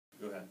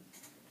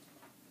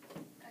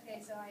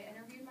So I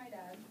interviewed my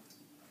dad,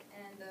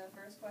 and the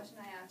first question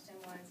I asked him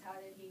was, how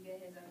did he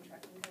get his own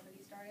trucking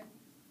company started?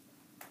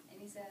 And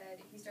he said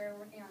he started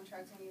working on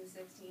trucks when he was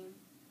 16,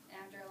 and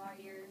after a lot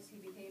of years, he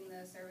became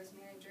the service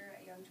manager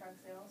at Young Truck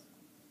Sales.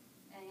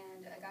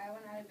 And a guy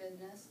went out of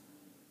business,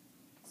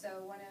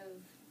 so one of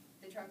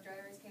the truck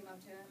drivers came up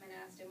to him and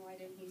asked him why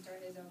didn't he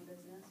start his own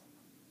business.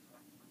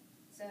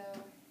 So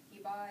he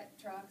bought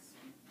trucks,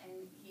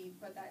 and he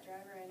put that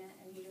driver in it,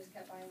 and he just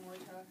kept buying more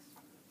trucks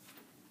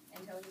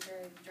until he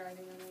started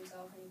driving them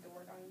himself and he could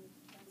work on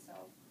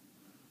himself.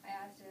 I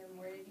asked him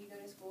where did he go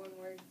to school and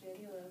where did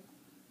he live.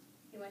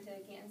 He went to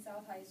Canton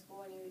South High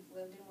School and he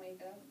lived in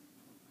Waco.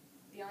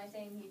 The only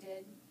thing he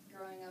did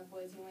growing up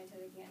was he went to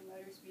the Canton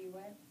Motor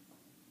Speedway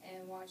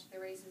and watched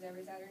the races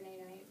every Saturday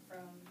night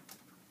from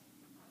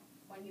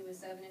when he was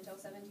 7 until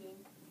 17.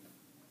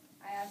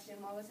 I asked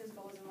him what was his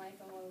goals in life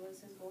and what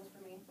was his goals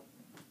for me.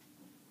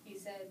 He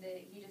said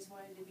that he just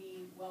wanted to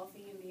be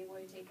wealthy and be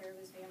able to take care of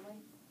his family.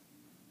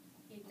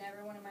 He'd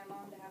never wanted my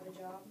mom to have a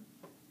job.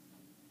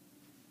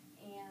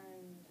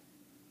 And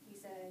he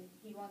said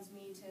he wants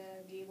me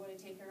to be able to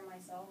take care of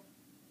myself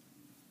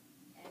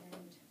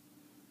and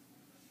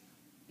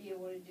be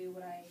able to do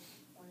what I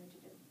wanted to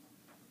do.